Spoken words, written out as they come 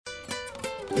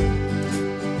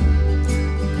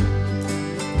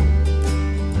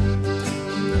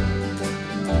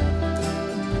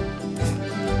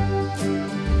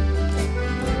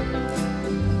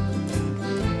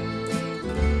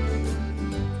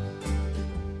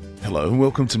Hello and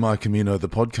welcome to My Camino, the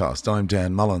podcast. I'm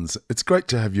Dan Mullins. It's great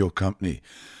to have your company.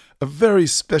 A very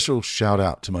special shout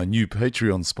out to my new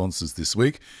Patreon sponsors this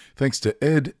week. Thanks to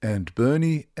Ed and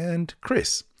Bernie and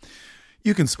Chris.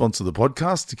 You can sponsor the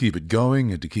podcast to keep it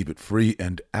going and to keep it free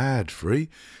and ad-free.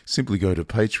 Simply go to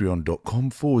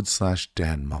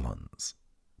patreon.com/Dan Mullins.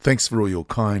 Thanks for all your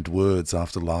kind words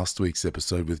after last week's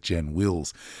episode with Jen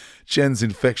Wills. Jen's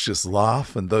infectious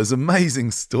laugh and those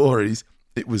amazing stories.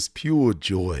 It was pure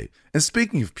joy. And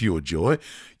speaking of pure joy,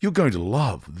 you're going to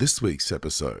love this week's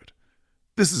episode.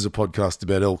 This is a podcast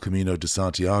about El Camino de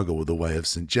Santiago, or the Way of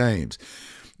St. James.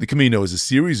 The Camino is a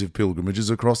series of pilgrimages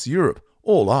across Europe.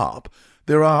 All up,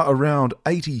 there are around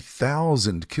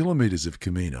 80,000 kilometres of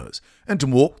Caminos. And to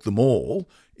walk them all,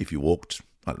 if you walked,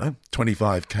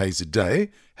 25 k's a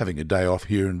day, having a day off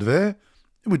here and there,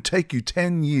 it would take you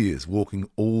 10 years walking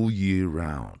all year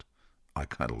round. I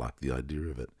kind of like the idea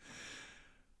of it.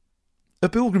 A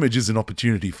pilgrimage is an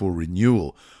opportunity for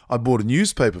renewal. I bought a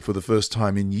newspaper for the first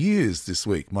time in years this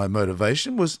week. My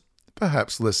motivation was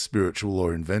perhaps less spiritual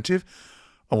or inventive.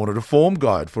 I wanted a form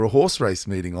guide for a horse race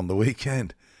meeting on the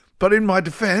weekend. But in my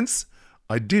defence,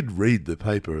 I did read the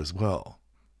paper as well.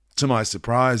 To my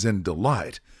surprise and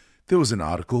delight, there was an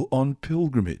article on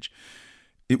pilgrimage.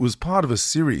 It was part of a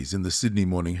series in the Sydney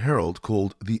Morning Herald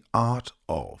called The Art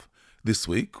Of. This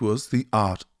week was The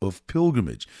Art of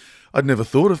Pilgrimage. I'd never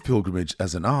thought of pilgrimage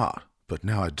as an art, but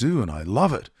now I do and I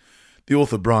love it. The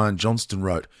author Brian Johnston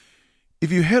wrote,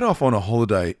 "If you head off on a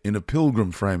holiday in a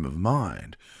pilgrim frame of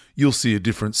mind, you'll see a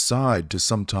different side to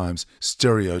sometimes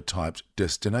stereotyped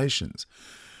destinations.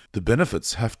 The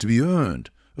benefits have to be earned.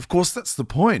 Of course, that's the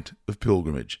point of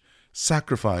pilgrimage.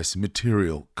 Sacrifice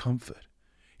material comfort.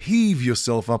 Heave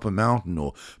yourself up a mountain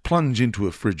or plunge into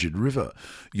a frigid river.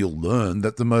 You'll learn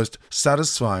that the most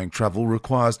satisfying travel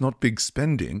requires not big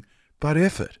spending, but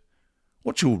effort.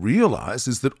 What you'll realize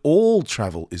is that all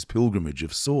travel is pilgrimage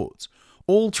of sorts.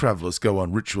 All travellers go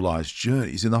on ritualized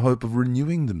journeys in the hope of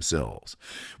renewing themselves.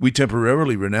 We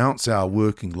temporarily renounce our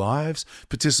working lives,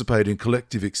 participate in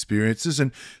collective experiences,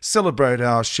 and celebrate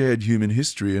our shared human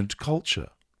history and culture.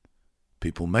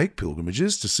 People make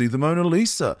pilgrimages to see the Mona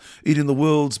Lisa, eat in the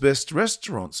world's best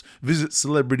restaurants, visit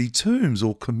celebrity tombs,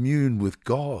 or commune with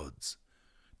gods.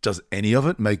 Does any of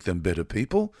it make them better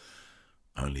people?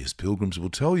 Only as pilgrims will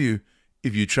tell you,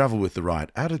 if you travel with the right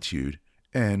attitude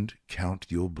and count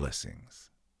your blessings."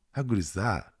 How good is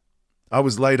that? I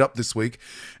was laid up this week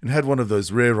and had one of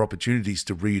those rare opportunities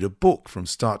to read a book from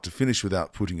start to finish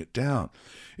without putting it down.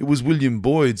 It was William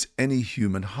Boyd's Any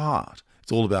Human Heart.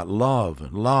 It's all about love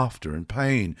and laughter and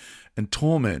pain and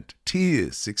torment,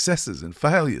 tears, successes and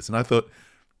failures. And I thought,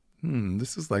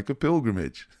 this is like a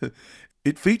pilgrimage.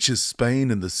 It features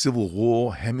Spain and the Civil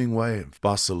War, Hemingway,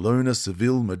 Barcelona,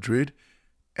 Seville, Madrid.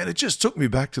 And it just took me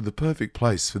back to the perfect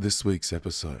place for this week's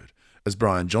episode. As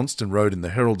Brian Johnston wrote in the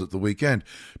Herald at the weekend,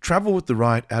 travel with the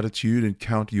right attitude and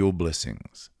count your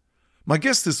blessings. My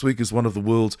guest this week is one of the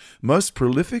world's most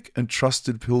prolific and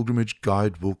trusted pilgrimage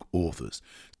guidebook authors.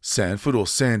 Sanford, or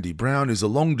Sandy Brown, is a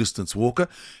long-distance walker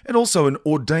and also an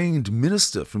ordained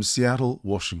minister from Seattle,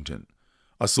 Washington.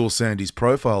 I saw Sandy's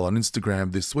profile on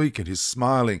Instagram this week and his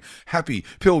smiling, happy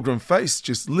pilgrim face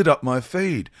just lit up my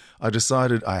feed. I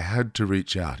decided I had to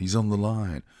reach out. He's on the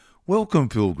line. Welcome,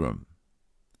 Pilgrim.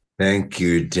 Thank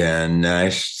you, Dan.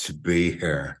 Nice to be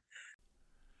here.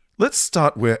 Let's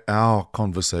start where our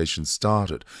conversation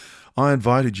started. I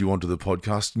invited you onto the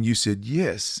podcast and you said,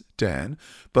 "Yes, Dan,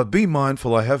 but be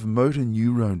mindful I have motor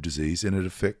neurone disease and it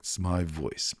affects my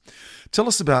voice." Tell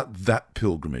us about that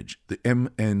pilgrimage, the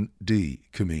MND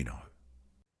Camino.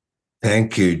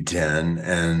 Thank you, Dan.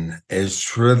 And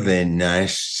it's really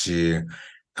nice to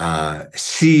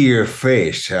see your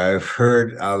face. I've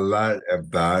heard a lot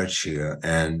about you,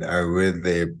 and I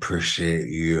really appreciate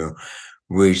you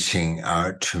reaching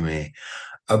out to me.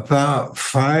 About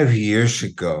 5 years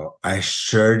ago, I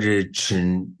started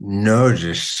to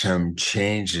notice some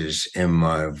changes in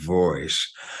my voice.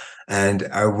 And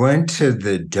I went to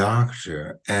the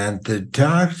doctor, and the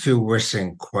doctor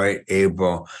wasn't quite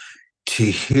able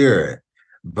to hear it,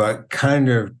 but kind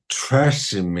of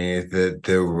trusted me that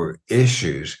there were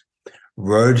issues,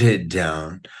 wrote it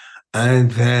down.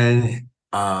 And then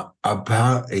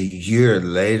about a year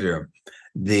later,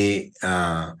 the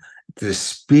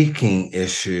speaking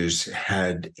issues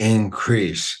had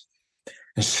increased.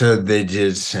 And so they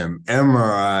did some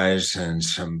MRIs and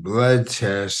some blood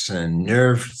tests and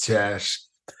nerve tests.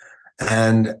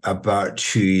 And about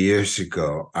 2 years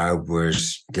ago, I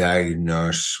was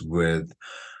diagnosed with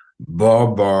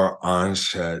bulbar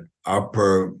onset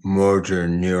upper motor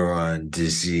neuron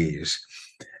disease.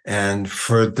 And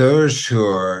for those who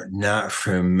are not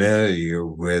familiar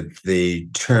with the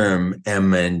term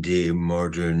MND,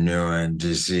 motor neuron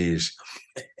disease,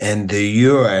 in the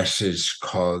US it's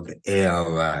called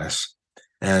ALS,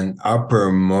 and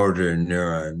upper motor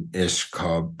neuron is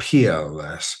called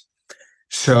PLS.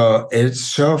 So it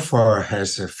so far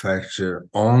has affected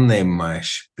only my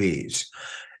speech.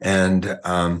 And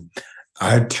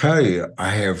I tell you, I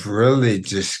have really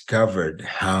discovered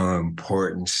how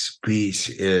important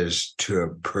speech is to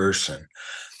a person.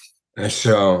 And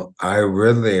so I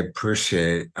really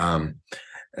appreciate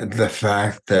the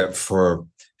fact that for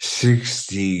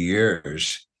 60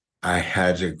 years, I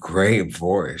had a great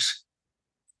voice.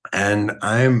 And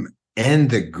I'm in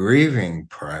the grieving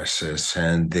process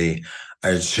and the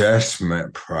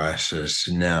adjustment process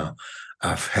now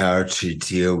of how to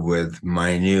deal with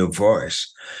my new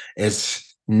voice.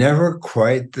 It's never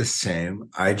quite the same.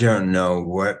 I don't know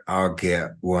what I'll get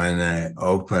when I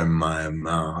open my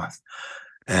mouth.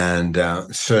 And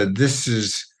so this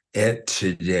is it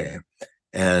today.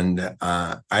 And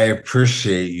I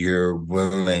appreciate you're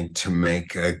willing to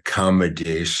make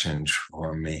accommodations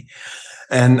for me.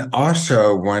 And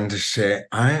also, I wanted to say,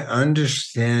 I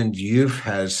understand you've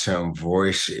had some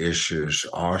voice issues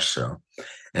also.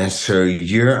 And so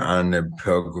you're on the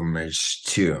pilgrimage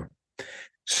too.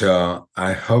 So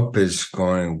I hope it's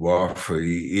going well for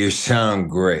you. You sound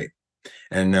great.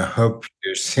 And I hope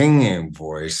your singing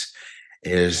voice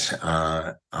is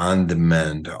on the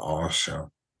mend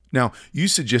also. Now, you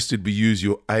suggested we use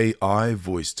your AI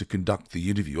voice to conduct the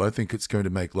interview. I think it's going to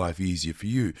make life easier for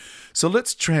you. So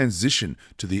let's transition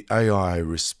to the AI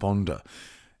responder.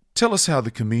 Tell us how the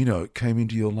Camino came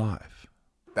into your life.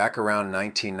 Back around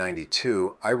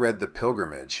 1992, I read The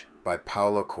Pilgrimage by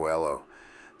Paulo Coelho.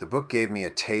 The book gave me a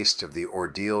taste of the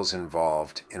ordeals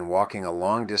involved in walking a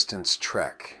long-distance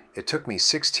trek. It took me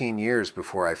 16 years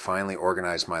before I finally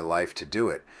organized my life to do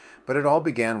it, but it all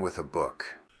began with a book.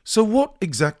 So what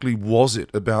exactly was it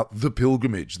about The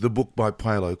Pilgrimage, the book by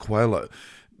Paulo Coelho,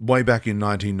 way back in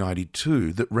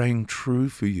 1992, that rang true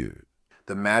for you?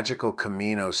 The magical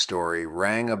Camino story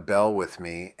rang a bell with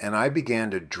me, and I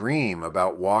began to dream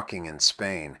about walking in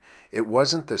Spain. It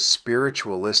wasn't the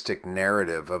spiritualistic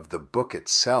narrative of the book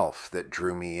itself that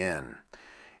drew me in.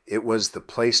 It was the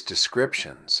place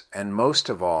descriptions, and most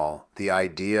of all, the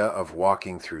idea of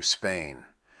walking through Spain.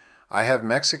 I have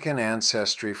Mexican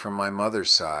ancestry from my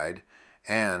mother's side,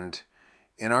 and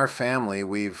in our family,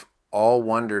 we've all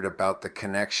wondered about the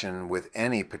connection with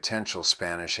any potential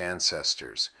Spanish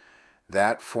ancestors.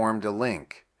 That formed a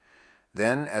link.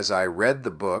 Then, as I read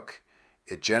the book,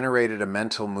 it generated a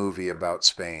mental movie about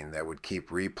Spain that would keep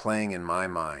replaying in my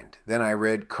mind. Then I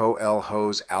read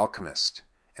Coelho's Alchemist,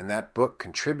 and that book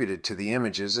contributed to the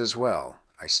images as well.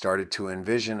 I started to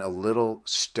envision a little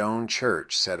stone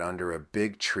church set under a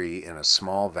big tree in a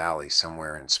small valley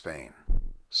somewhere in Spain.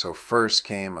 So first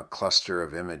came a cluster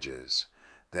of images,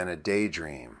 then a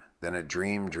daydream, then a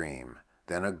dream,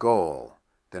 then a goal,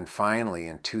 then finally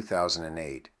in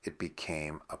 2008 it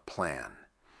became a plan.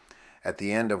 At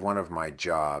the end of one of my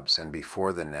jobs and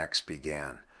before the next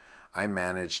began, I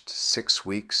managed 6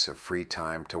 weeks of free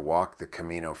time to walk the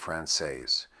Camino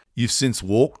Frances. You've since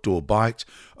walked or biked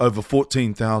over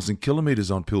 14,000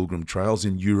 kilometres on pilgrim trails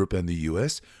in Europe and the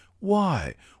US.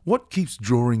 Why? What keeps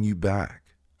drawing you back?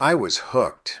 I was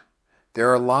hooked. There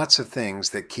are lots of things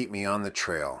that keep me on the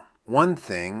trail. One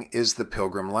thing is the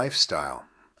pilgrim lifestyle.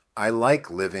 I like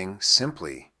living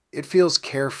simply. It feels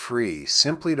carefree,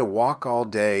 simply to walk all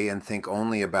day and think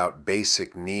only about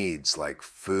basic needs like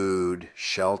food,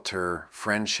 shelter,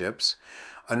 friendships.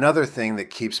 Another thing that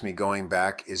keeps me going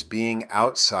back is being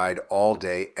outside all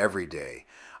day, every day.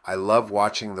 I love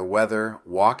watching the weather,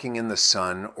 walking in the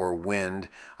sun or wind.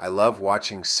 I love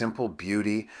watching simple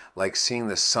beauty, like seeing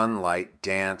the sunlight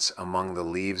dance among the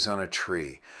leaves on a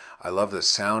tree. I love the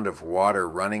sound of water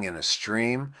running in a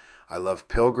stream. I love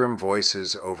pilgrim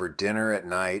voices over dinner at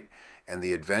night and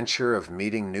the adventure of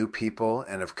meeting new people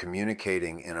and of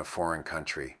communicating in a foreign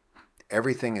country.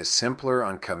 Everything is simpler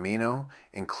on Camino,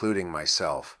 including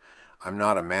myself. I'm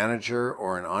not a manager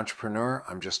or an entrepreneur.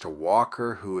 I'm just a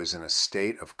walker who is in a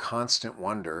state of constant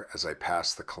wonder as I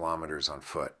pass the kilometers on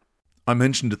foot. I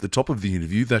mentioned at the top of the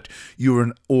interview that you are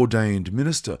an ordained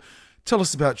minister. Tell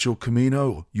us about your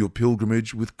Camino, your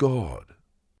pilgrimage with God.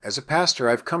 As a pastor,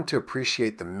 I've come to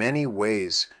appreciate the many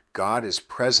ways God is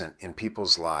present in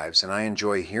people's lives, and I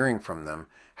enjoy hearing from them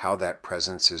how that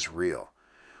presence is real.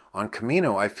 On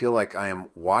Camino, I feel like I am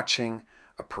watching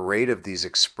a parade of these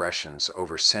expressions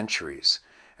over centuries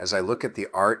as I look at the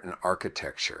art and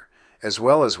architecture, as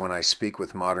well as when I speak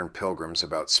with modern pilgrims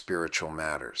about spiritual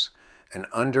matters. An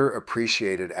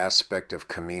underappreciated aspect of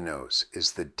Caminos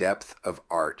is the depth of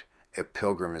art a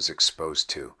pilgrim is exposed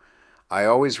to. I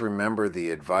always remember the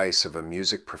advice of a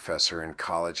music professor in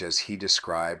college as he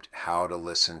described how to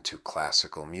listen to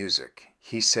classical music.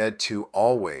 He said to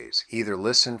always either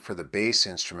listen for the bass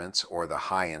instruments or the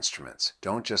high instruments.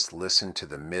 Don't just listen to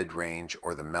the mid-range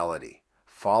or the melody.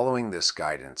 Following this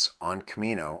guidance on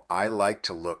Camino, I like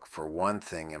to look for one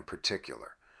thing in particular.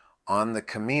 On the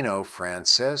Camino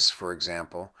Frances, for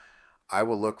example, I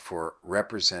will look for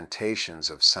representations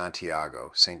of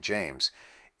Santiago, St. James,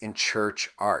 in church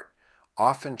art.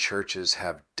 Often churches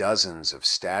have dozens of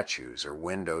statues or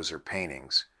windows or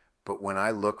paintings, but when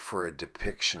I look for a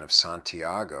depiction of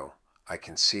Santiago, I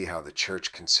can see how the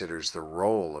church considers the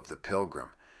role of the pilgrim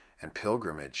and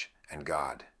pilgrimage and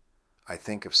God. I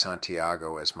think of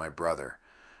Santiago as my brother,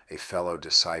 a fellow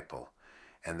disciple,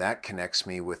 and that connects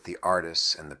me with the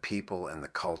artists and the people and the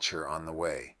culture on the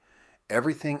way.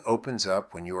 Everything opens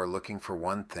up when you are looking for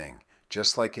one thing,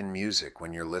 just like in music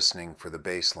when you're listening for the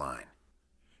bass line.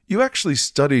 You actually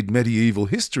studied medieval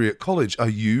history at college. Are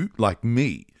you, like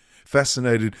me,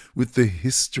 fascinated with the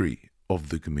history of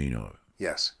the Camino?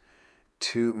 Yes.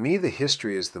 To me, the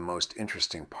history is the most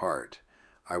interesting part.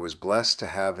 I was blessed to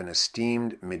have an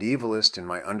esteemed medievalist in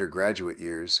my undergraduate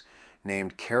years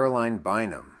named Caroline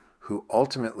Bynum, who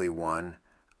ultimately won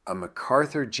a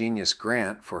MacArthur Genius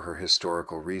Grant for her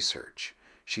historical research.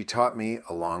 She taught me,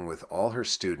 along with all her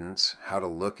students, how to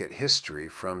look at history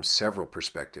from several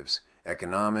perspectives: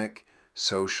 economic,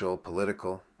 social,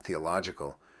 political,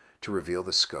 theological, to reveal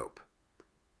the scope.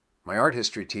 My art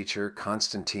history teacher,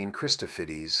 Constantine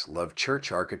Christofides, loved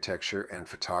church architecture and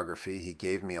photography. He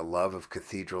gave me a love of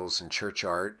cathedrals and church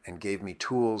art and gave me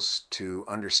tools to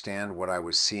understand what I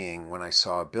was seeing when I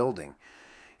saw a building.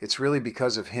 It's really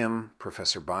because of him,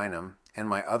 Professor Bynum, and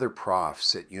my other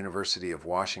profs at University of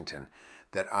Washington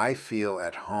that I feel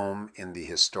at home in the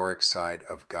historic side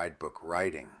of guidebook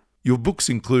writing. Your books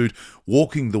include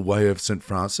Walking the Way of St.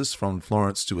 Francis from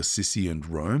Florence to Assisi and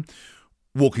Rome,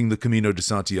 Walking the Camino de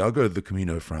Santiago, the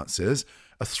Camino Frances,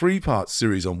 a 3-part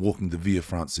series on walking the Via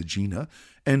Francigena,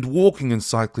 and walking and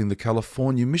cycling the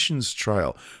California Missions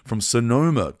Trail from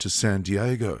Sonoma to San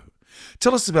Diego.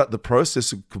 Tell us about the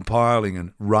process of compiling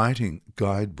and writing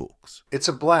guidebooks. It's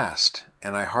a blast,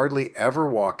 and I hardly ever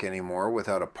walk anymore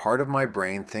without a part of my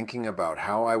brain thinking about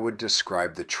how I would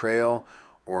describe the trail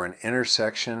or an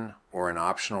intersection or an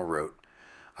optional route.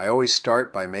 I always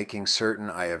start by making certain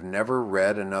I have never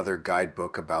read another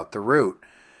guidebook about the route.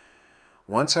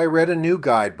 Once I read a new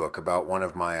guidebook about one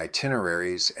of my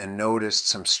itineraries and noticed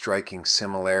some striking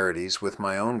similarities with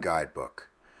my own guidebook.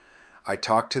 I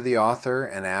talked to the author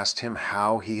and asked him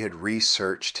how he had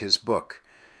researched his book.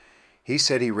 He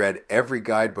said he read every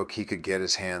guidebook he could get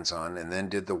his hands on and then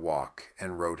did the walk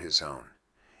and wrote his own.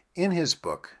 In his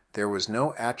book, there was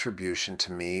no attribution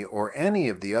to me or any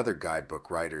of the other guidebook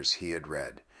writers he had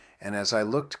read, and as I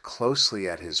looked closely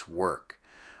at his work,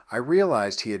 I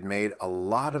realized he had made a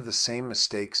lot of the same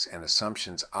mistakes and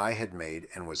assumptions I had made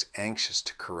and was anxious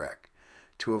to correct.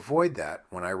 To avoid that,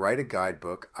 when I write a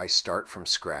guidebook, I start from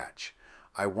scratch.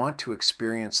 I want to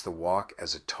experience the walk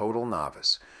as a total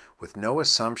novice, with no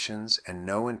assumptions and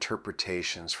no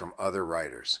interpretations from other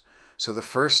writers. So the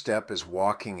first step is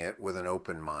walking it with an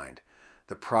open mind.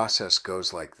 The process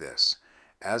goes like this.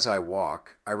 As I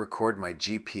walk, I record my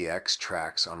GPX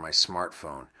tracks on my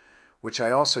smartphone, which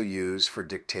I also use for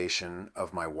dictation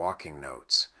of my walking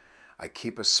notes. I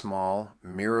keep a small,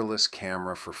 mirrorless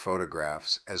camera for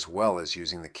photographs as well as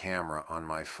using the camera on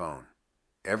my phone.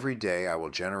 Every day I will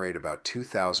generate about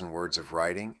 2,000 words of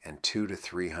writing and 200 to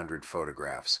 300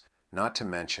 photographs, not to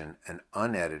mention an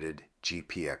unedited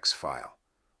GPX file.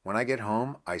 When I get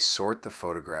home, I sort the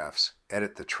photographs,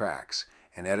 edit the tracks,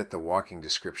 and edit the walking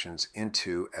descriptions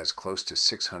into as close to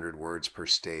 600 words per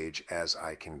stage as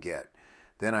I can get.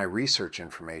 Then I research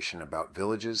information about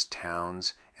villages,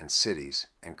 towns, and cities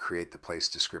and create the place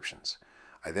descriptions.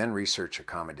 I then research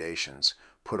accommodations,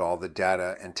 put all the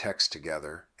data and text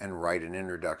together, and write an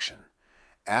introduction.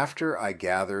 After I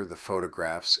gather the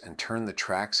photographs and turn the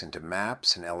tracks into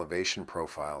maps and elevation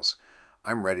profiles,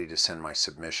 I'm ready to send my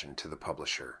submission to the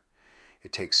publisher.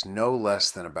 It takes no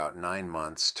less than about 9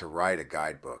 months to write a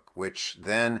guidebook, which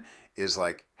then is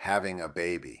like having a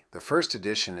baby. The first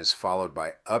edition is followed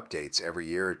by updates every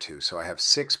year or two, so I have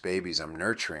 6 babies I'm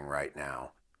nurturing right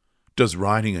now. Does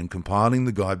writing and compiling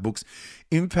the guidebooks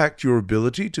impact your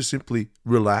ability to simply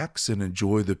relax and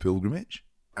enjoy the pilgrimage?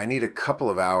 I need a couple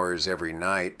of hours every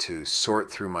night to sort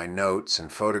through my notes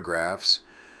and photographs,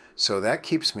 so that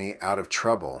keeps me out of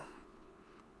trouble.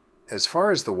 As far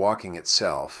as the walking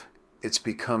itself, It's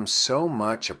become so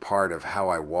much a part of how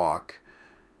I walk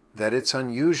that it's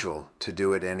unusual to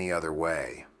do it any other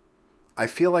way. I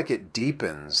feel like it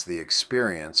deepens the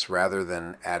experience rather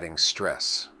than adding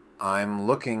stress. I'm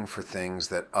looking for things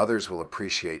that others will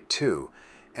appreciate too,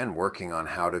 and working on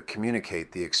how to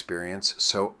communicate the experience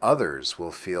so others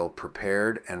will feel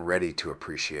prepared and ready to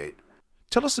appreciate.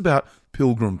 Tell us about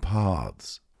Pilgrim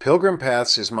Paths. Pilgrim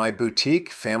Paths is my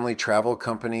boutique family travel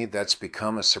company that's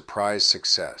become a surprise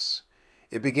success.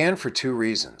 It began for two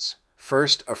reasons.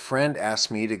 First, a friend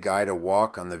asked me to guide a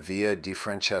walk on the Via di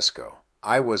Francesco.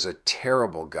 I was a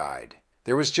terrible guide.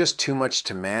 There was just too much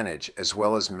to manage, as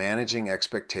well as managing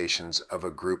expectations of a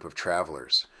group of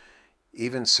travelers.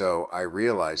 Even so, I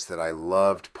realized that I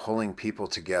loved pulling people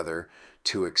together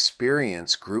to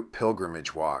experience group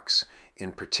pilgrimage walks,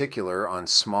 in particular on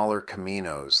smaller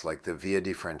caminos like the Via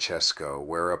di Francesco,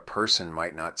 where a person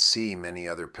might not see many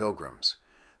other pilgrims.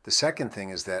 The second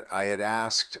thing is that I had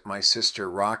asked my sister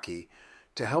Rocky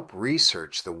to help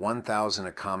research the 1,000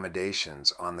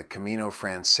 accommodations on the Camino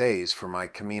Francés for my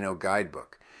Camino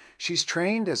guidebook. She's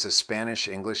trained as a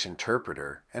Spanish-English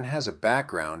interpreter and has a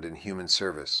background in human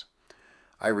service.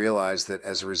 I realized that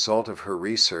as a result of her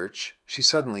research, she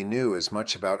suddenly knew as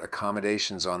much about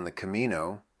accommodations on the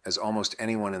Camino as almost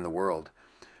anyone in the world.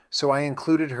 So I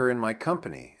included her in my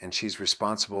company, and she's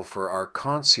responsible for our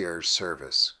concierge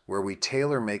service, where we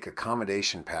tailor-make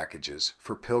accommodation packages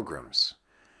for pilgrims.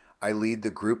 I lead the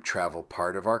group travel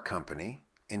part of our company.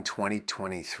 In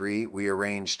 2023, we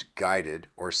arranged guided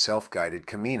or self-guided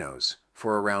Caminos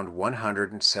for around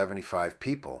 175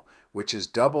 people, which is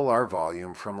double our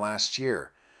volume from last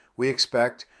year. We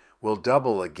expect we'll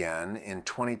double again in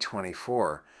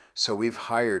 2024, so we've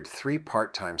hired 3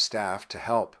 part-time staff to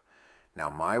help. Now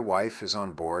my wife is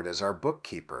on board as our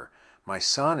bookkeeper. My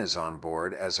son is on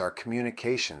board as our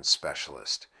communications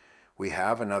specialist. We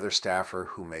have another staffer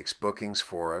who makes bookings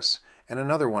for us, and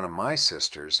another one of my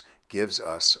sisters gives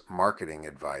us marketing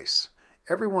advice.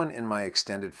 Everyone in my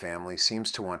extended family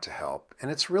seems to want to help,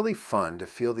 and it's really fun to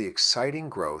feel the exciting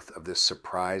growth of this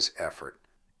surprise effort.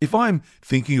 If I'm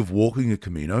thinking of walking a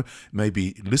Camino,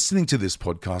 maybe listening to this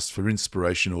podcast for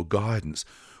inspiration or guidance,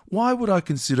 why would I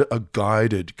consider a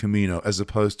guided Camino as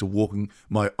opposed to walking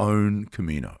my own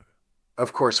Camino?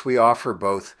 Of course, we offer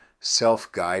both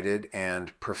self-guided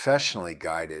and professionally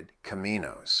guided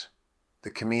Caminos. The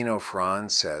Camino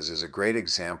Francés is a great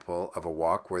example of a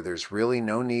walk where there's really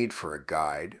no need for a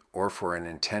guide or for an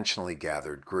intentionally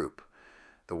gathered group.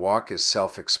 The walk is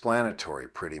self-explanatory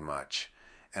pretty much,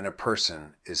 and a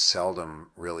person is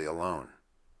seldom really alone.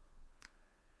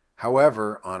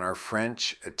 However, on our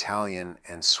French, Italian,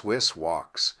 and Swiss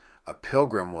walks, a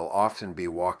pilgrim will often be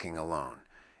walking alone.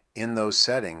 In those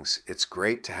settings, it's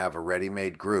great to have a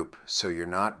ready-made group so you're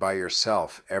not by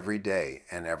yourself every day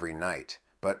and every night.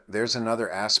 But there's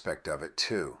another aspect of it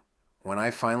too. When I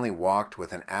finally walked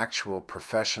with an actual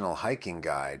professional hiking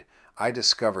guide, I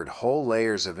discovered whole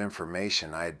layers of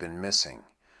information I had been missing.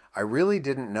 I really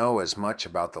didn't know as much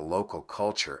about the local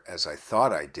culture as I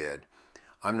thought I did.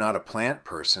 I'm not a plant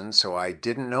person, so I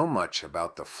didn't know much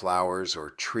about the flowers or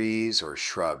trees or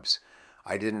shrubs.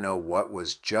 I didn't know what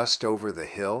was just over the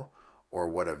hill, or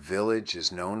what a village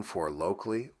is known for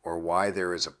locally, or why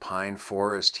there is a pine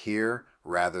forest here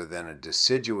rather than a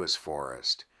deciduous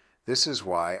forest. This is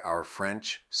why our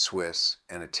French, Swiss,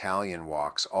 and Italian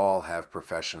walks all have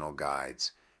professional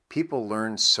guides. People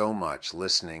learn so much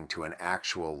listening to an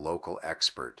actual local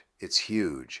expert. It's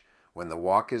huge. When the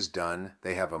walk is done,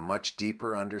 they have a much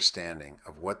deeper understanding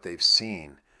of what they've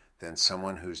seen than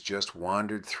someone who's just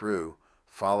wandered through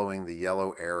following the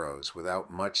yellow arrows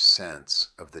without much sense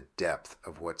of the depth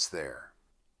of what's there.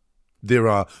 There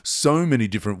are so many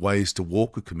different ways to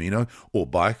walk a Camino or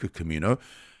bike a Camino.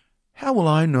 How will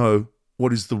I know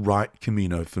what is the right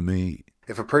Camino for me?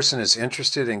 If a person is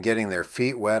interested in getting their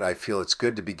feet wet, I feel it's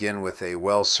good to begin with a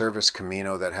well-serviced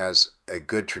Camino that has a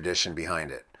good tradition behind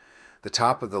it. The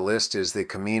top of the list is the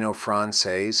Camino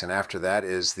Francés, and after that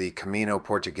is the Camino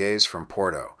Portugués from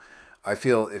Porto. I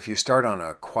feel if you start on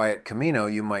a quiet Camino,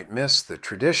 you might miss the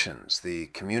traditions, the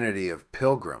community of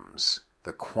pilgrims,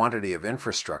 the quantity of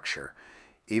infrastructure,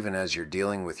 even as you're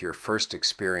dealing with your first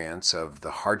experience of the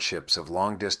hardships of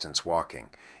long-distance walking.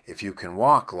 If you can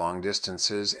walk long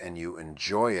distances and you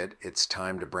enjoy it, it's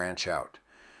time to branch out.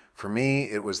 For me,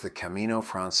 it was the Camino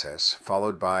Francés,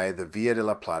 followed by the Via de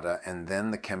la Plata, and then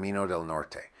the Camino del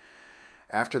Norte.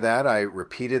 After that, I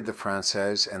repeated the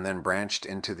Francés and then branched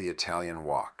into the Italian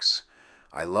walks.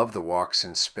 I love the walks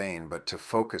in Spain, but to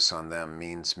focus on them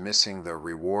means missing the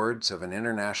rewards of an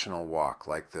international walk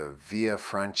like the Via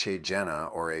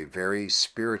Francigena or a very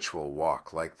spiritual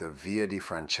walk like the Via di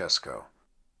Francesco.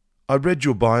 I read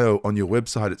your bio on your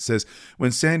website. It says,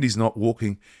 when Sandy's not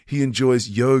walking, he enjoys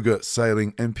yoga,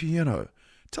 sailing, and piano.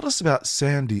 Tell us about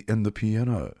Sandy and the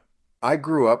piano. I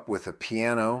grew up with a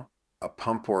piano, a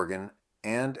pump organ,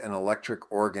 and an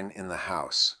electric organ in the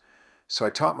house. So I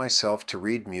taught myself to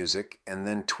read music and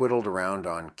then twiddled around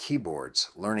on keyboards,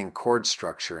 learning chord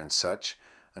structure and such,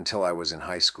 until I was in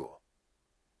high school.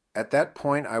 At that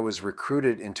point, I was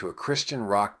recruited into a Christian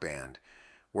rock band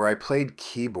where I played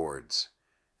keyboards.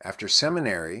 After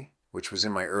seminary, which was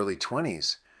in my early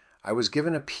 20s, I was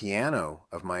given a piano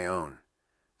of my own.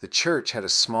 The church had a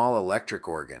small electric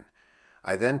organ.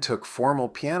 I then took formal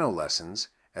piano lessons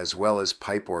as well as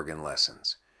pipe organ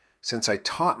lessons. Since I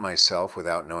taught myself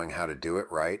without knowing how to do it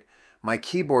right, my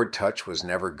keyboard touch was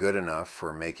never good enough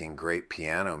for making great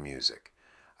piano music.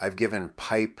 I've given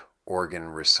pipe organ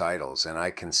recitals, and I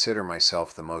consider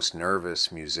myself the most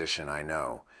nervous musician I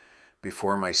know.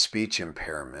 Before my speech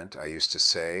impairment, I used to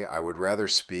say I would rather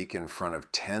speak in front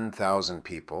of 10,000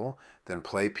 people than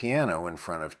play piano in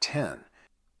front of 10.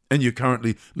 And you're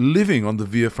currently living on the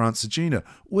Via Francigena.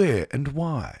 Where and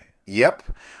why? Yep.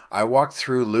 I walked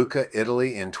through Lucca,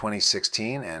 Italy in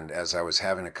 2016, and as I was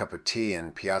having a cup of tea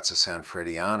in Piazza San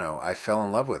Frediano, I fell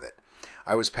in love with it.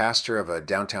 I was pastor of a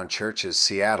downtown church in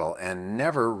Seattle and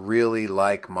never really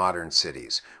like modern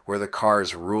cities, where the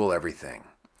cars rule everything.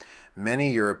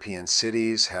 Many European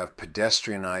cities have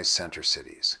pedestrianized center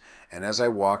cities, and as I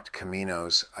walked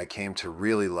Caminos, I came to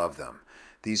really love them.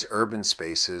 These urban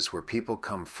spaces where people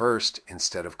come first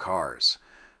instead of cars.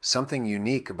 Something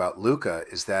unique about Lucca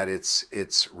is that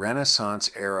its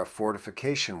Renaissance-era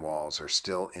fortification walls are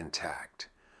still intact.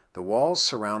 The walls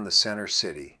surround the center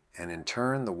city, and in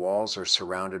turn the walls are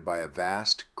surrounded by a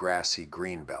vast, grassy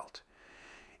green belt.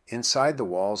 Inside the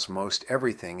walls, most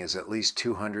everything is at least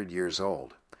 200 years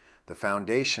old. The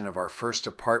foundation of our first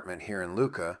apartment here in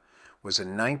Lucca was a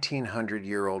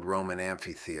 1900-year-old Roman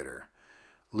amphitheater.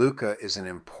 Lucca is an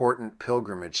important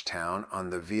pilgrimage town on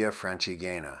the Via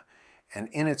Francigena, and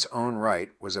in its own right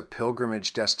was a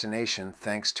pilgrimage destination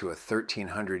thanks to a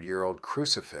 1300-year-old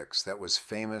crucifix that was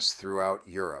famous throughout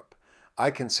Europe. I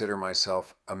consider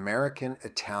myself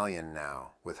American-Italian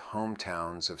now, with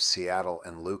hometowns of Seattle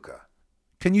and Lucca.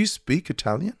 Can you speak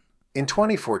Italian? In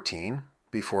 2014,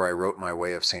 before I wrote my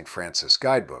Way of St. Francis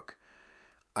guidebook,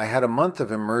 I had a month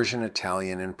of immersion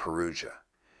Italian in Perugia.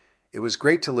 It was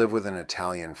great to live with an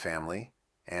Italian family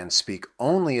and speak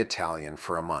only Italian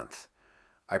for a month.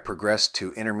 I progressed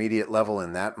to intermediate level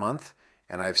in that month,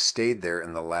 and I've stayed there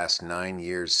in the last 9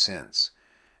 years since.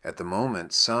 At the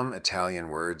moment, some Italian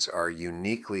words are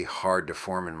uniquely hard to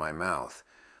form in my mouth,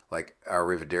 like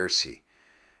arrivederci,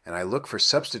 and I look for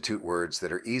substitute words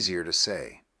that are easier to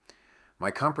say.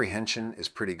 My comprehension is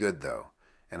pretty good, though,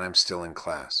 and I'm still in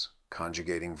class,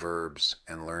 conjugating verbs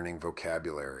and learning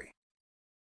vocabulary.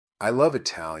 I love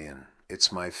Italian.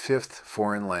 It's my 5th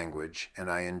foreign language, and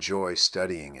I enjoy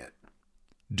studying it.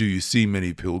 Do you see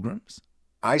many pilgrims?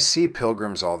 I see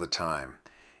pilgrims all the time.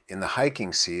 In the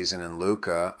hiking season in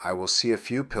Lucca, I will see a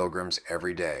few pilgrims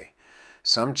every day.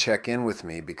 Some check in with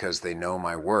me because they know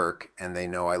my work and they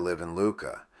know I live in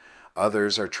Lucca.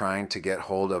 Others are trying to get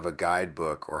hold of a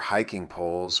guidebook or hiking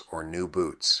poles or new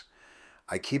boots.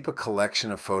 I keep a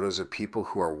collection of photos of people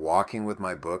who are walking with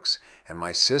my books, and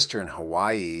my sister in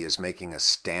Hawaii is making a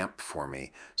stamp for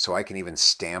me so I can even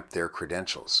stamp their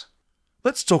credentials.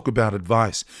 Let's talk about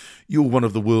advice. You're one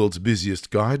of the world's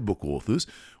busiest guidebook authors.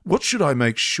 What should I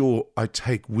make sure I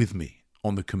take with me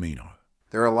on the Camino?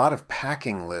 There are a lot of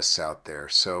packing lists out there,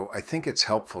 so I think it's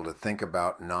helpful to think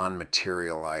about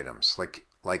non-material items,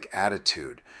 like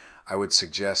attitude. I would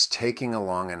suggest taking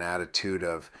along an attitude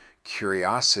of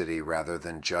curiosity rather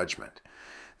than judgment.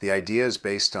 The idea is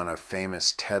based on a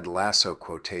famous Ted Lasso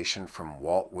quotation from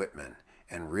Walt Whitman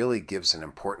and really gives an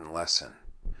important lesson.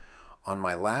 On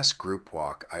my last group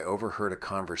walk, I overheard a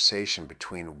conversation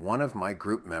between one of my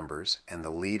group members and the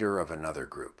leader of another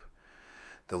group.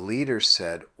 The leader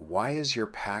said, "Why is your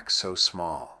pack so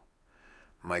small?"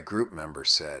 My group member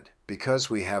said, "Because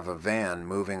we have a van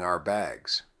moving our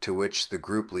bags," to which the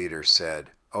group leader said,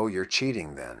 "Oh, you're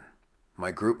cheating then." My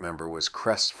group member was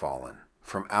crestfallen.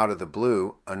 From out of the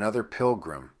blue, another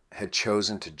pilgrim had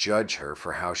chosen to judge her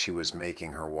for how she was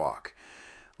making her walk.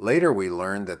 Later we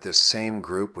learned that this same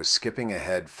group was skipping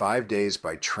ahead 5 days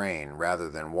by train rather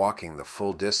than walking the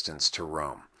full distance to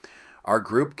Rome. Our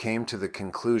group came to the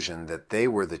conclusion that they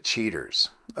were the cheaters.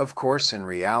 Of course, in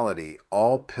reality,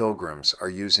 all pilgrims are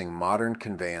using modern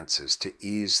conveyances to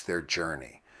ease their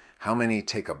journey. How many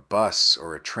take a bus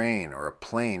or a train or a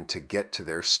plane to get to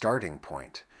their starting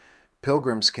point?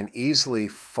 Pilgrims can easily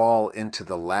fall into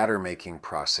the ladder-making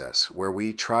process, where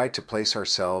we try to place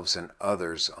ourselves and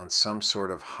others on some sort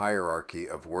of hierarchy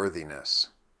of worthiness.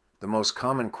 The most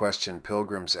common question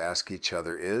pilgrims ask each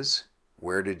other is,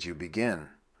 "Where did you begin?"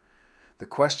 The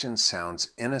question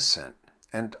sounds innocent,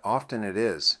 and often it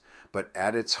is, but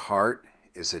at its heart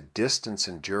is a distance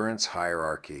endurance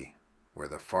hierarchy, where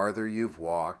the farther you've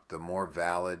walked, the more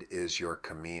valid is your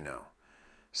Camino.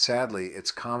 Sadly,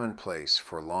 it's commonplace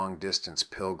for long-distance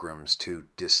pilgrims to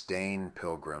disdain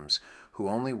pilgrims who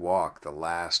only walk the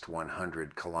last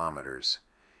 100 kilometers.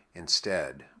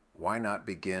 Instead, why not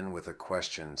begin with a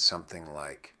question something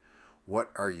like, "What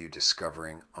are you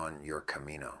discovering on your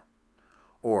Camino?"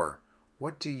 Or,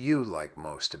 "What do you like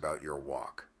most about your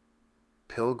walk?"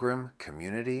 Pilgrim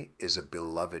community is a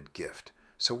beloved gift,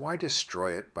 so why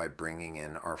destroy it by bringing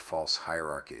in our false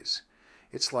hierarchies?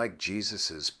 It's like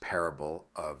Jesus' parable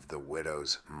of the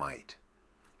widow's mite.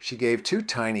 She gave 2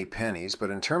 tiny pennies, but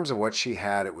in terms of what she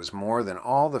had, it was more than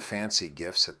all the fancy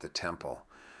gifts at the temple.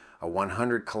 A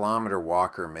 100-kilometer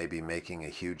walker may be making a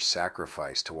huge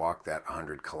sacrifice to walk that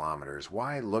 100 kilometers.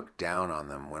 Why look down on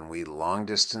them when we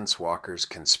long-distance walkers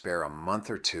can spare a month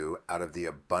or 2 out of the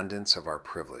abundance of our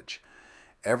privilege?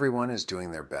 Everyone is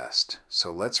doing their best, so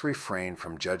let's refrain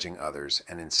from judging others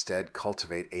and instead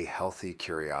cultivate a healthy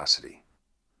curiosity.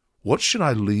 What should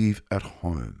I leave at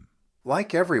home?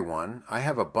 Like everyone, I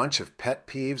have a bunch of pet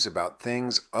peeves about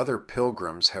things other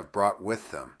pilgrims have brought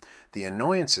with them. The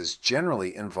annoyances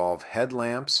generally involve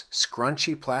headlamps,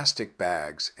 scrunchy plastic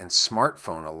bags, and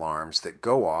smartphone alarms that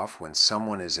go off when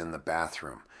someone is in the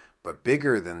bathroom. But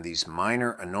bigger than these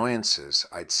minor annoyances,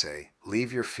 I'd say,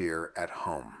 leave your fear at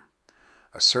home.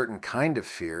 A certain kind of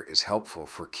fear is helpful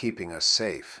for keeping us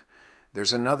safe.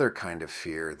 There's another kind of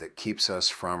fear that keeps us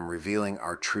from revealing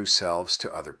our true selves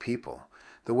to other people.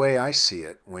 The way I see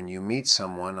it, when you meet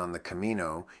someone on the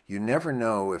Camino, you never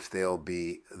know if they'll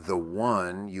be the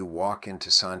one you walk into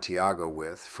Santiago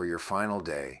with for your final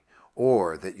day,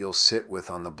 or that you'll sit with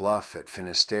on the bluff at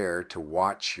Finisterre to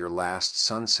watch your last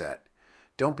sunset.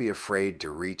 Don't be afraid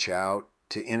to reach out,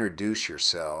 to introduce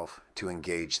yourself, to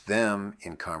engage them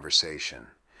in conversation.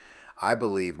 I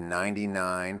believe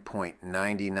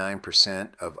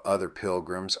 99.99% of other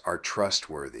pilgrims are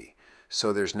trustworthy,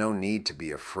 so there's no need to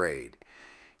be afraid.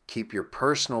 Keep your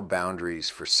personal boundaries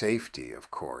for safety, of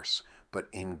course, but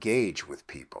engage with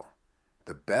people.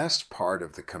 The best part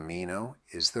of the Camino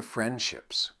is the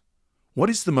friendships. What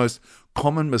is the most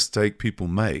common mistake people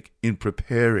make in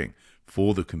preparing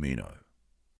for the Camino?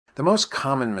 The most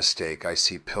common mistake I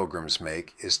see pilgrims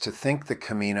make is to think the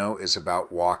Camino is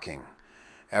about walking.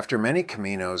 After many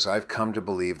Caminos, I've come to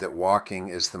believe that walking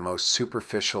is the most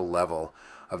superficial level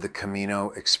of the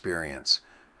Camino experience.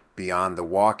 Beyond the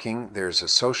walking, there's a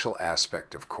social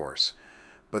aspect, of course,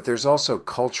 but there's also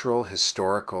cultural,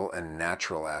 historical, and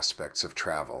natural aspects of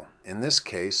travel. In this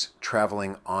case,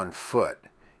 traveling on foot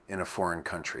in a foreign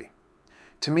country.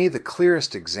 To me, the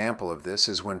clearest example of this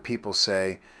is when people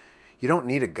say, "You don't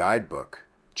need a guidebook,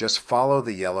 just follow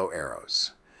the yellow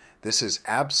arrows." This is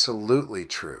absolutely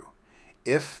true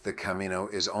if the Camino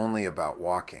is only about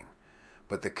walking.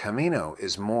 But the Camino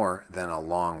is more than a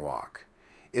long walk.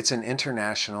 It's an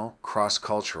international,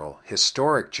 cross-cultural,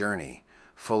 historic journey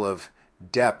full of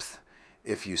depth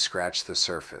if you scratch the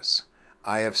surface.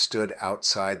 I have stood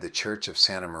outside the Church of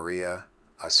Santa Maria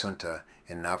Assunta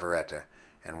in Navarrete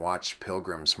and watched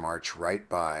pilgrims march right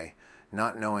by,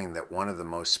 not knowing that one of the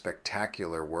most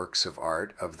spectacular works of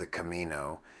art of the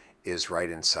Camino is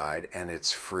right inside, and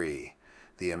it's free.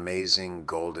 The amazing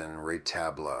golden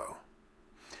retableau.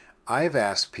 I've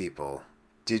asked people,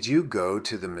 "Did you go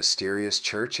to the mysterious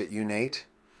church at Unate?"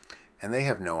 And they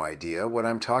have no idea what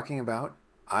I'm talking about.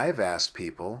 I've asked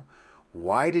people,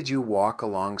 "Why did you walk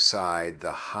alongside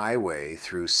the highway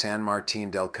through San Martín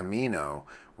del Camino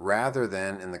rather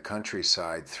than in the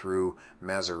countryside through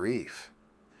Mazarif?"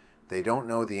 They don't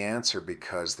know the answer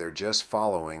because they're just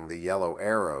following the yellow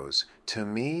arrows. To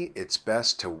me, it's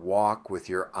best to walk with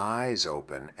your eyes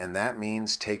open, and that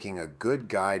means taking a good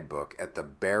guidebook at the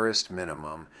barest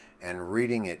minimum and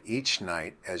reading it each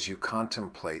night as you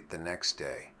contemplate the next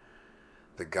day.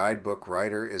 The guidebook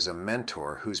writer is a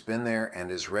mentor who's been there and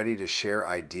is ready to share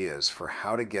ideas for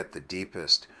how to get the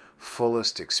deepest,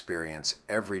 fullest experience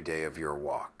every day of your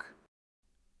walk.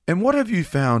 And what have you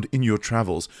found in your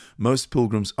travels most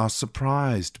pilgrims are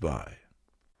surprised by?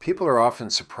 People are often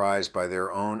surprised by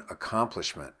their own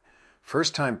accomplishment.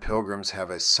 First-time pilgrims have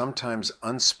a sometimes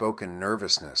unspoken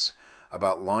nervousness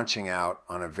about launching out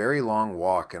on a very long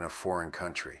walk in a foreign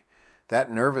country.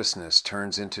 That nervousness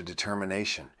turns into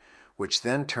determination, which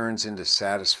then turns into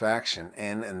satisfaction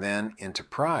and then into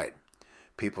pride.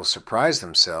 People surprise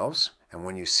themselves, and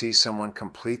when you see someone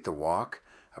complete the walk,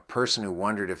 a person who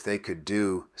wondered if they could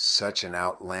do such an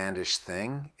outlandish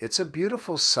thing, it's a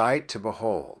beautiful sight to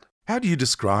behold. How do you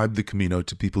describe the Camino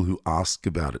to people who ask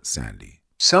about it, Sandy?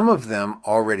 Some of them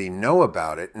already know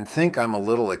about it and think I'm a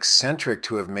little eccentric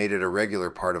to have made it a regular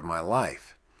part of my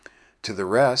life. To the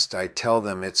rest, I tell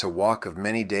them it's a walk of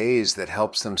many days that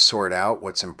helps them sort out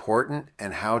what's important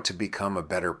and how to become a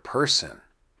better person.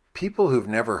 People who've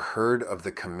never heard of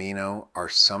the Camino are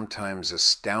sometimes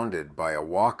astounded by a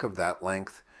walk of that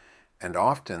length, and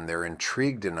often they're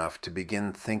intrigued enough to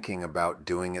begin thinking about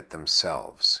doing it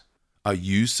themselves. Are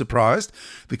you surprised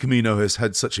the Camino has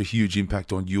had such a huge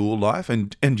impact on your life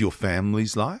and your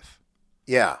family's life?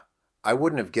 Yeah, I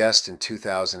wouldn't have guessed in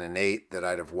 2008 that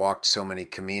I'd have walked so many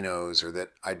Caminos or that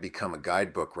I'd become a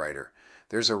guidebook writer.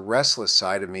 There's a restless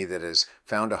side of me that has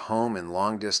found a home in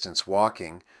long-distance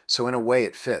walking, so in a way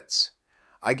it fits.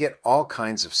 I get all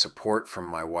kinds of support from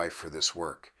my wife for this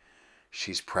work.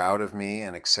 She's proud of me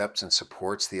and accepts and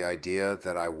supports the idea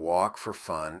that I walk for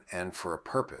fun and for a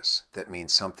purpose that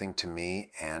means something to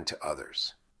me and to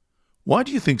others. Why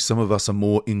do you think some of us are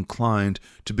more inclined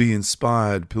to be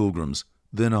inspired pilgrims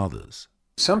than others?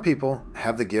 Some people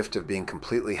have the gift of being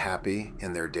completely happy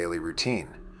in their daily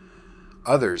routine.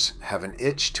 Others have an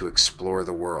itch to explore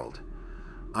the world.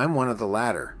 I'm one of the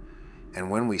latter, and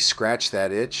when we scratch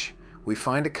that itch, we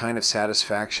find a kind of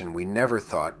satisfaction we never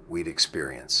thought we'd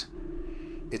experience.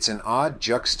 It's an odd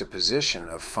juxtaposition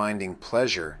of finding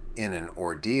pleasure in an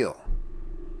ordeal.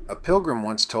 A pilgrim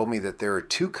once told me that there are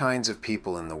two kinds of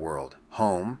people in the world: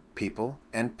 home people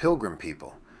and pilgrim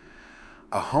people.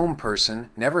 A home person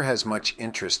never has much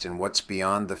interest in what's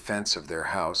beyond the fence of their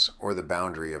house or the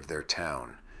boundary of their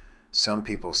town. Some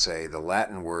people say the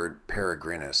Latin word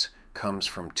peregrinus comes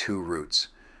from two roots: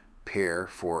 per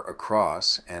for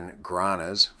across and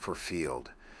granas for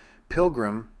field.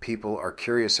 Pilgrim people are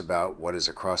curious about what is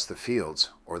across the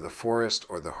fields, or the forest,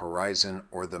 or the horizon,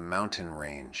 or the mountain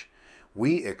range.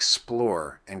 We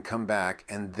explore and come back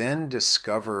and then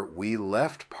discover we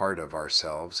left part of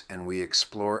ourselves, and we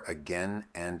explore again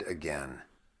and again.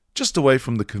 Just away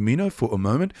from the Camino for a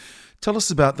moment, tell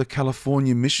us about the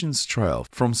California Missions Trail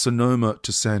from Sonoma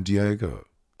to San Diego.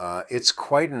 It's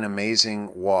quite an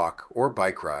amazing walk or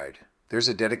bike ride. There's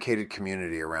a dedicated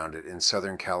community around it in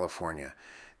Southern California.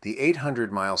 The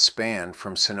 800-mile span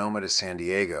from Sonoma to San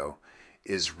Diego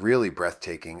is really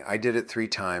breathtaking. I did it 3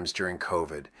 times during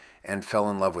COVID and fell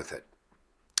in love with it.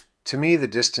 To me, the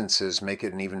distances make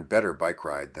it an even better bike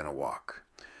ride than a walk.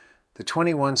 The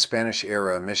 21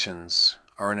 Spanish-era missions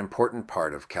are an important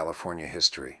part of California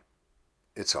history.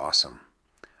 It's awesome.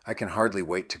 I can hardly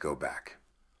wait to go back.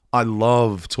 I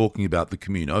love talking about the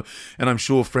Camino, and I'm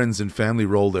sure friends and family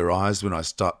roll their eyes when I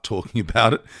start talking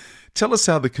about it. Tell us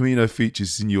how the Camino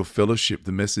features in your fellowship,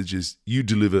 the messages you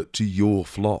deliver to your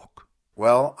flock.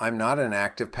 Well, I'm not an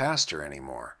active pastor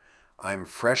anymore. I'm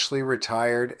freshly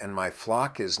retired, and my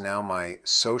flock is now my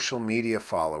social media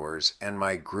followers and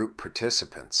my group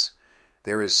participants.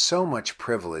 There is so much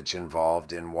privilege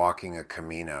involved in walking a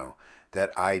Camino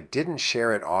that I didn't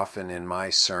share it often in my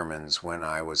sermons when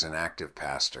I was an active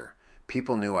pastor.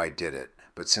 People knew I did it,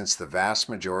 but since the vast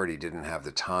majority didn't have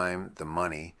the time, the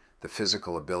money, the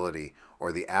physical ability,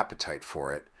 or the appetite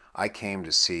for it, I came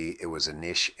to see it was a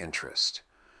niche interest.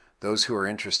 Those who are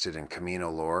interested in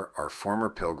Camino lore are former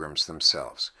pilgrims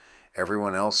themselves.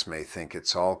 Everyone else may think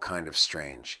it's all kind of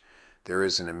strange. There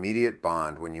is an immediate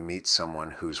bond when you meet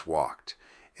someone who's walked.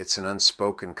 It's an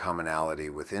unspoken commonality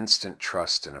with instant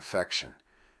trust and affection.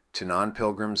 To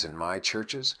non-pilgrims in my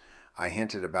churches, I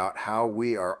hinted about how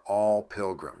we are all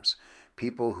pilgrims,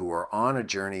 people who are on a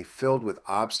journey filled with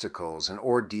obstacles and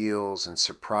ordeals and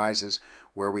surprises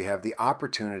where we have the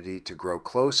opportunity to grow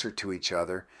closer to each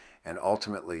other and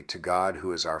ultimately to God,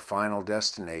 who is our final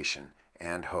destination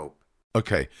and hope.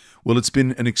 Okay, well, it's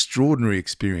been an extraordinary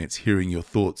experience hearing your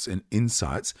thoughts and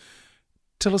insights.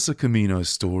 Tell us a Camino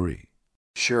story.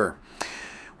 Sure.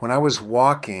 When I was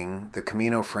walking the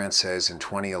Camino Frances in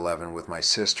 2011 with my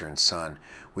sister and son,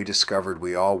 we discovered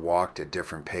we all walked at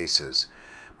different paces.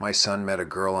 My son met a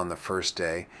girl on the first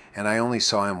day, and I only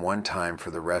saw him one time for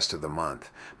the rest of the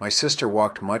month. My sister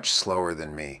walked much slower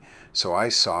than me, so I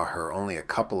saw her only a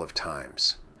couple of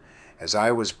times. As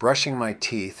I was brushing my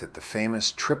teeth at the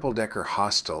famous triple-decker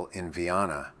hostel in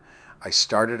Vienna, I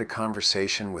started a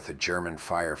conversation with a German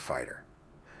firefighter.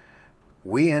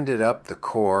 We ended up the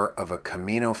core of a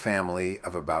Camino family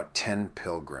of about 10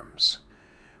 pilgrims.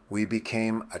 We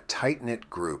became a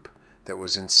tight-knit group that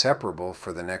was inseparable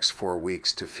for the next 4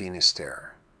 weeks to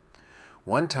Finisterre.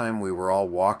 One time we were all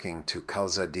walking to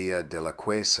Calzadilla de la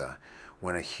Cuesa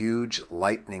when a huge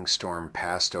lightning storm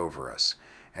passed over us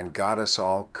and got us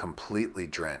all completely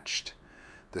drenched.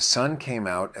 The sun came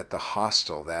out at the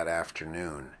hostel that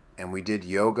afternoon, and we did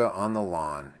yoga on the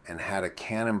lawn and had a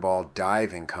cannonball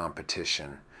diving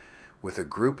competition with a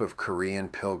group of Korean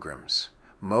pilgrims.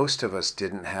 Most of us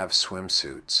didn't have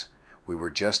swimsuits. We were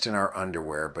just in our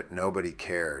underwear, but nobody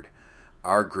cared.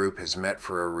 Our group has met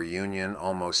for a reunion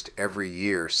almost every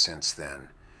year since then.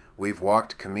 We've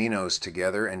walked Caminos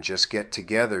together and just get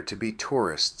together to be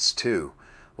tourists too,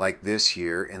 like this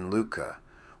year in Lucca.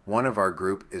 One of our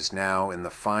group is now in the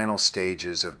final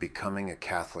stages of becoming a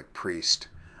Catholic priest.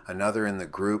 Another in the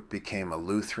group became a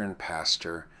Lutheran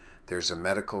pastor. There's a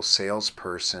medical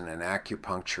salesperson, an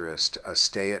acupuncturist, a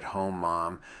stay-at-home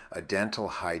mom, a dental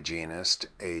hygienist,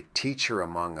 a teacher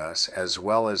among us, as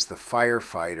well as the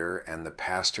firefighter and the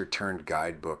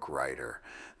pastor-turned-guidebook writer.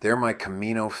 They're my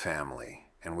Camino family,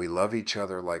 and we love each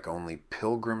other like only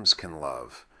pilgrims can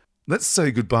love. Let's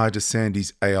say goodbye to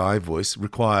Sandy's AI voice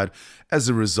required as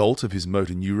a result of his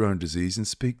motor neurone disease and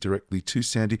speak directly to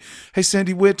Sandy. Hey,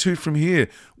 Sandy, where to from here?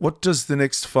 What does the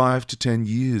next 5 to 10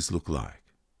 years look like?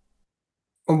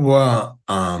 Well,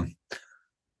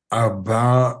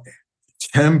 about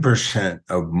 10%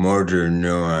 of motor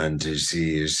neuron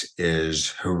disease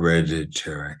is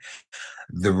hereditary.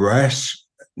 The rest,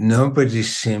 nobody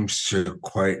seems to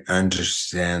quite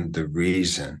understand the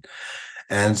reason.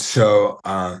 And so,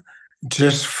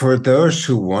 just for those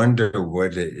who wonder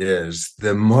what it is,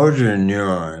 the motor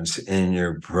neurons in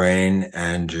your brain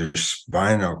and your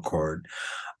spinal cord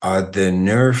are the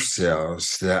nerve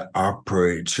cells that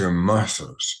operate your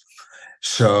muscles.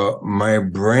 So my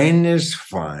brain is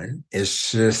fine.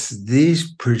 It's just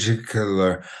these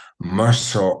particular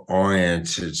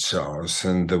muscle-oriented cells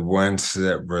and the ones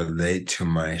that relate to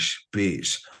my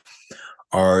speech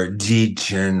are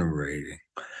degenerating.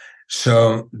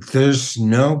 So there's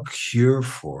no cure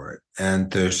for it,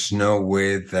 and there's no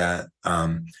way that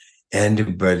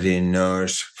anybody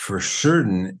knows for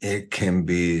certain it can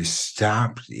be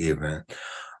stopped even.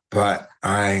 But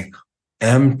I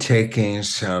am taking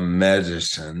some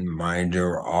medicine. My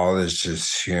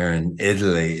neurologist here in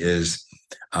Italy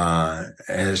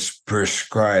has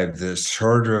prescribed this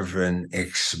sort of an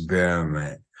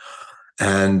experiment.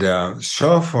 And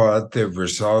so far, the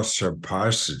results are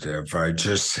positive. I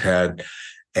just had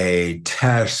a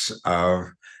test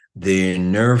of the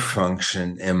nerve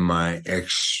function in my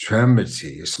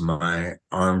extremities, my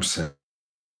arms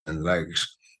and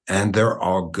legs, and they're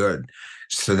all good.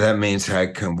 So that means I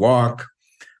can walk,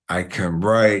 I can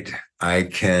write, I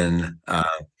can,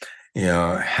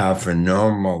 have a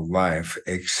normal life,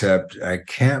 except I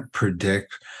can't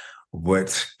predict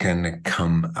what's going to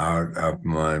come out of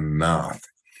my mouth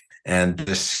and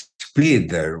the speed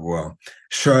that it will.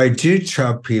 So I do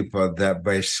tell people that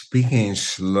by speaking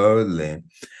slowly,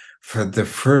 for the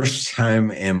first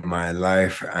time in my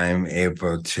life, I'm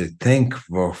able to think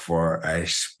before I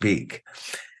speak.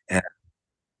 And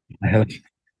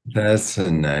that's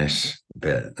a nice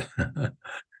bit.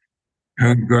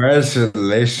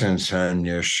 Congratulations on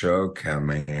your show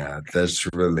coming out. That's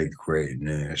really great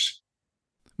news.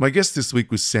 My guest this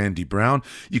week was Sandy Brown.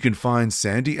 You can find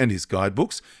Sandy and his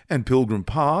guidebooks and Pilgrim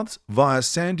Paths via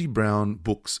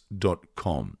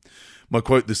sandybrownbooks.com. My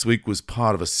quote this week was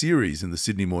part of a series in the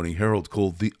Sydney Morning Herald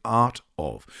called The Art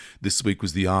Of. This week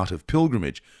was The Art of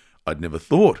Pilgrimage. I'd never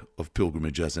thought of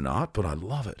pilgrimage as an art, but I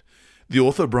love it. The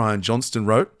author, Brian Johnston,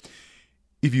 wrote,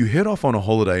 "If you head off on a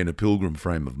holiday in a pilgrim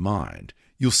frame of mind,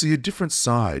 you'll see a different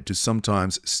side to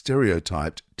sometimes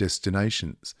stereotyped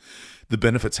destinations. The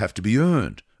benefits have to be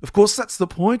earned. Of course, that's the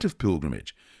point of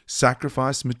pilgrimage.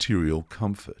 Sacrifice material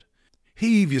comfort.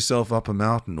 Heave yourself up a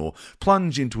mountain or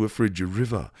plunge into a frigid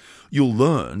river. You'll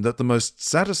learn that the most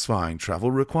satisfying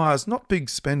travel requires not big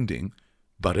spending,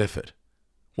 but effort.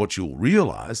 What you'll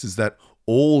realize is that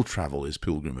all travel is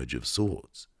pilgrimage of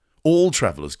sorts. All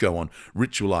travelers go on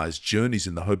ritualized journeys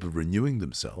in the hope of renewing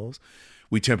themselves.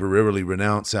 We temporarily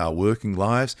renounce our working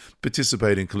lives,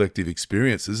 participate in collective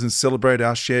experiences, and celebrate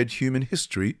our shared human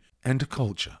history and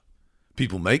culture.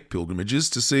 People make pilgrimages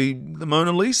to see the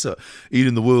Mona Lisa, eat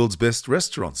in the world's best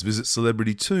restaurants, visit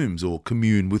celebrity tombs, or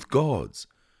commune with gods.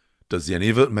 Does any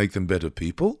of it make them better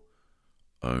people?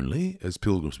 Only, as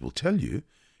pilgrims will tell you,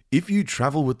 if you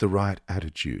travel with the right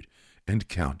attitude and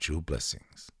count your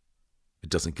blessings. It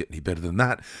doesn't get any better than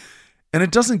that. And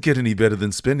it doesn't get any better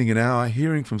than spending an hour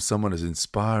hearing from someone as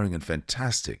inspiring and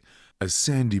fantastic as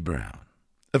Sandy Brown.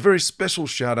 A very special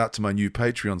shout out to my new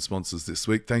Patreon sponsors this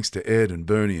week. Thanks to Ed and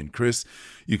Bernie and Chris.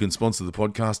 You can sponsor the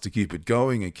podcast to keep it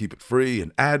going and keep it free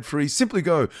and ad-free. Simply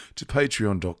go to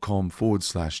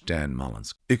patreon.com/Dan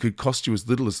Mullins. It could cost you as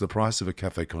little as the price of a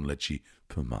cafe con leche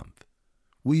per month.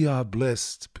 We are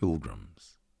blessed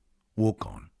pilgrims. Walk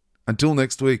on. Until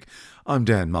next week, I'm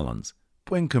Dan Mullins.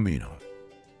 Buen Camino.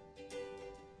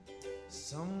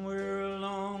 Somewhere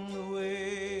along the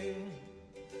way,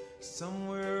 somewhere